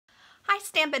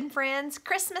Stampin' friends.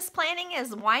 Christmas planning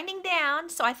is winding down,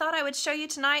 so I thought I would show you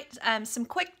tonight some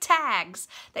quick tags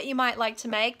that you might like to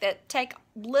make that take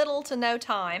little to no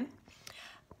time.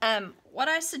 What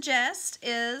I suggest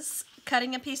is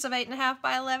cutting a piece of 8.5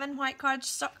 by 11 white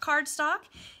cardstock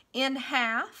in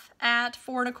half at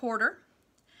 4 1/4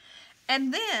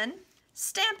 and then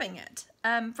stamping it.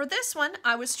 For this one,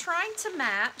 I was trying to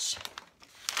match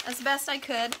as best I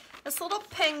could this little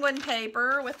penguin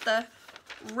paper with the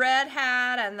red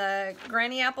hat and the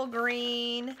granny apple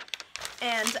green,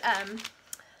 and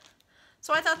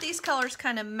so I thought these colors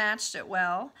kind of matched it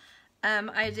well. I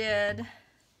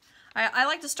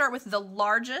like to start with the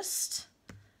largest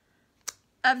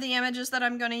of the images that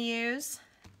I'm going to use,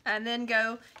 and then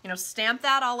go, stamp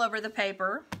that all over the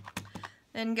paper,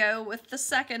 then go with the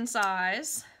second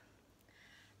size,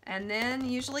 and then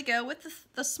usually go with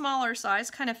the smaller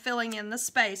size, kind of filling in the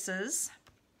spaces.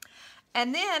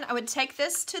 And then I would take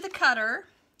this to the cutter,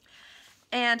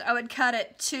 and I would cut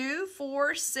it 2,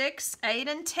 4, 6, 8,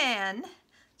 and 10.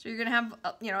 So you're going to have,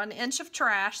 an inch of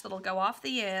trash that'll go off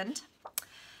the end.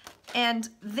 And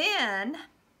then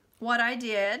what I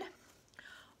did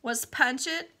was punch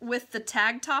it with the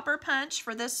tag topper punch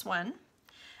for this one.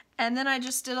 And then I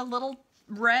just did a little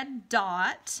red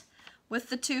dot with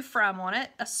the to from on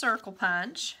it, a circle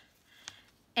punch,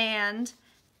 and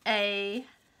a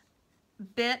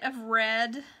bit of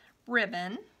red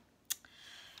ribbon.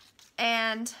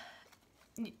 And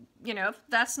if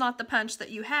that's not the punch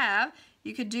that you have,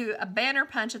 you could do a banner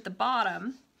punch at the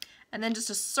bottom and then just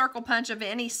a circle punch of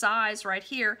any size right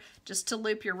here just to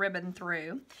loop your ribbon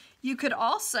through. You could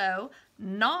also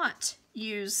not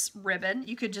use ribbon.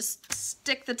 You could just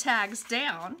stick the tags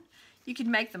down. You could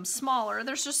make them smaller.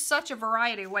 There's just such a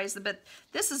variety of ways, but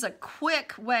this is a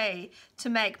quick way to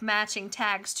make matching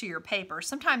tags to your paper.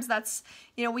 Sometimes that's,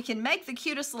 we can make the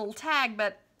cutest little tag,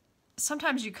 but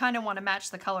sometimes you kind of want to match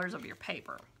the colors of your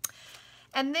paper.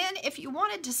 And then if you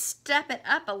wanted to step it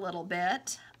up a little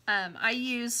bit, I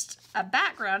used a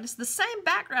background. It's the same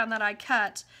background that I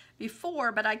cut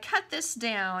before, but I cut this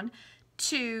down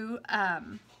to,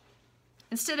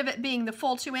 instead of it being the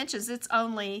full 2 inches, it's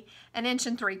only 1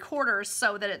 3/4 inches,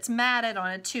 so that it's matted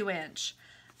on a 2-inch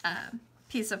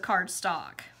piece of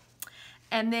cardstock.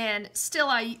 And then still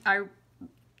I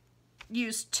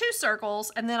used 2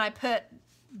 circles, and then I put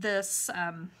this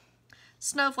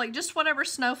snowflake, just whatever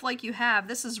snowflake you have.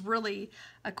 This is really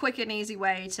a quick and easy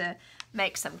way to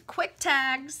make some quick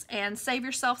tags and save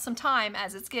yourself some time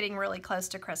as it's getting really close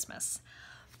to Christmas.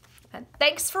 And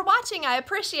thanks for watching. I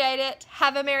appreciate it.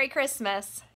 Have a Merry Christmas.